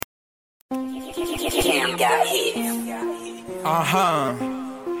Cam got hit.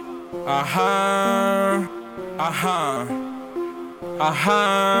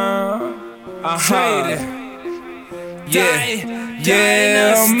 Jaden.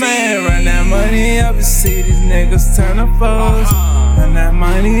 Yeah, man, run that money up and see these niggas turn to foes. Run that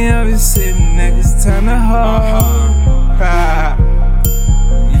money up and see these niggas turn to hoes.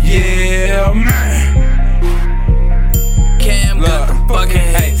 Yeah, man. Cam got the fucking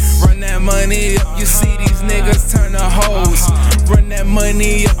haze. Run that money up, you see these niggas turn to hoes. Run that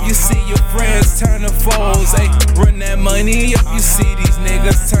money up, you see your friends turn to foes. Ay, run that money up, you see these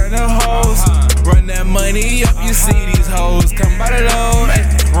niggas turn to hoes. Run that money up, you see these hoes come by the load. Ay,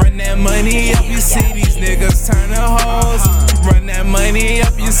 run that money up, you see these niggas turn to hoes. Run that money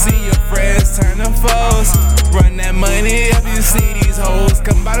up, you see your friends turn to foes. Run that money up, you see these hoes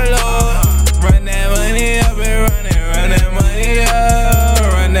come by the load. Run that money up and run that money up.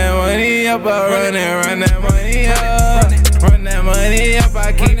 Run that money up, run that money up. Run that money up,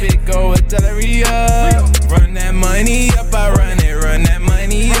 I keep it going till every up. Run that money up, I run that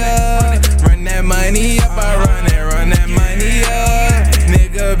money up. Run that money up, I run that money up.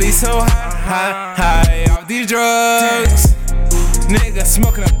 Nigga be so high off these drugs. Nigga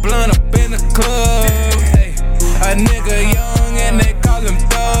smoking a blunt up in the club. Hey, a nigga young and they call him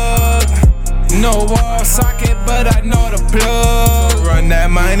thug. No wall socket, but I know the plug. Run that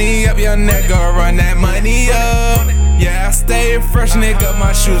money up, young nigga, run that money up. Yeah, I stay fresh, nigga,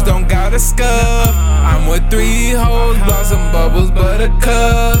 my shoes don't got a scub. I'm with 3 hoes, blossom bubbles,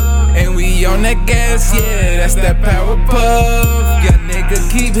 buttercup. And we on that gas, yeah, that's that power puff. Yeah, nigga,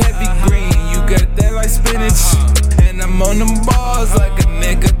 keep heavy green, you got that like spinach. And I'm on them balls like a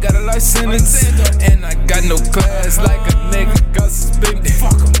nigga got a life sentence. And I got no class like a nigga got suspended.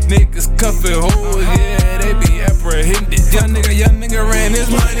 Niggas cuffin' hoes, yeah, they be apprehended. Young nigga ran his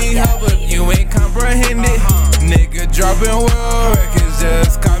money up, but you ain't comprehended. Nigga dropping world records,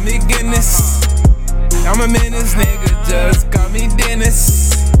 just call me Guinness. I'm a menace, nigga, just call me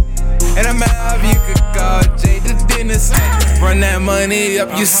Dennis. And I'm out, you could call Jay the dentist. Run that money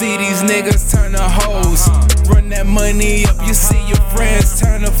up, you see these niggas turn to hoes. Run that money up, you see your friends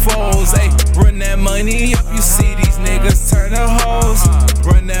turn to foes. Ay, run that money up, you see these niggas turn to hoes.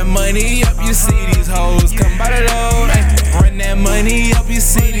 Run that money up, you see these hoes come by the load. Ay, run that money up, you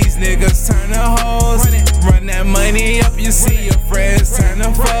see these niggas turn to hoes. Run that money up, you see your friends turn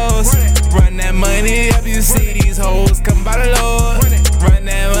to foes. Run that money up, you see these hoes come by the load. Run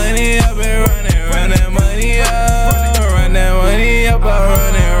that money up and run that money up. Run that money up,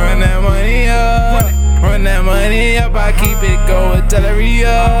 run that money up. Run that money up, I keep it going till every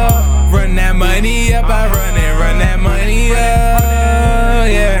up. Run that money up, I run that money up.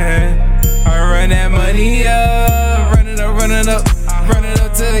 Yeah, I run that money up. Run it up, run it up. Run it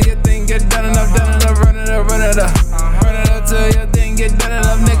up till your thing get done enough, done enough. Run it up, run it up. Run it up till your thing get done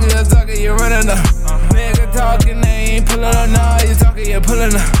enough. Nigga, you're talking, you're running up. Nigga talking, they ain't pulling up. Nah, you talking, you're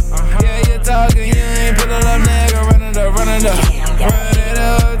pulling up. Yeah, you're talking, you ain't pulling up. Nigga, run it up, run it up. Run it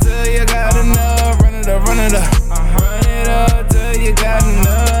up till you got enough. Run it up, run it up. Run it up till you got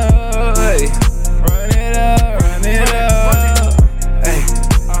enough. Hey, run it up, run it up. Hey,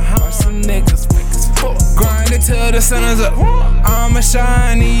 watch some niggas fake as fuck. Grind it till the sun is up. I'ma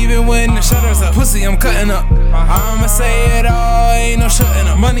shine even when the shutters up. Pussy, I'm cutting up. I'ma say it all, ain't no shutting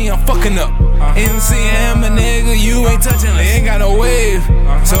up. Money, I'm fucking up. MCM a nigga, you ain't touching it. Ain't got no wave.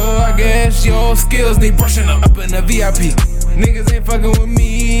 So I guess your skills need brushing up. Up in the VIP. Niggas ain't fucking with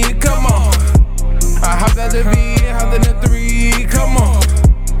me, come on. I hopped out the V, hopped in the 3, come on.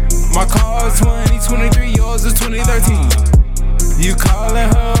 My car is 2023, yours is 2013. You calling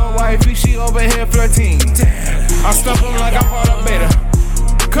her wifey, she over here flirting. Damn, I stuff them like I bought a beta.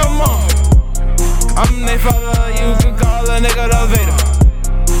 Come on, I'm they father, you can call a nigga the Vader.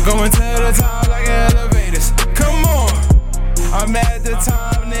 Going to the top like an elevator.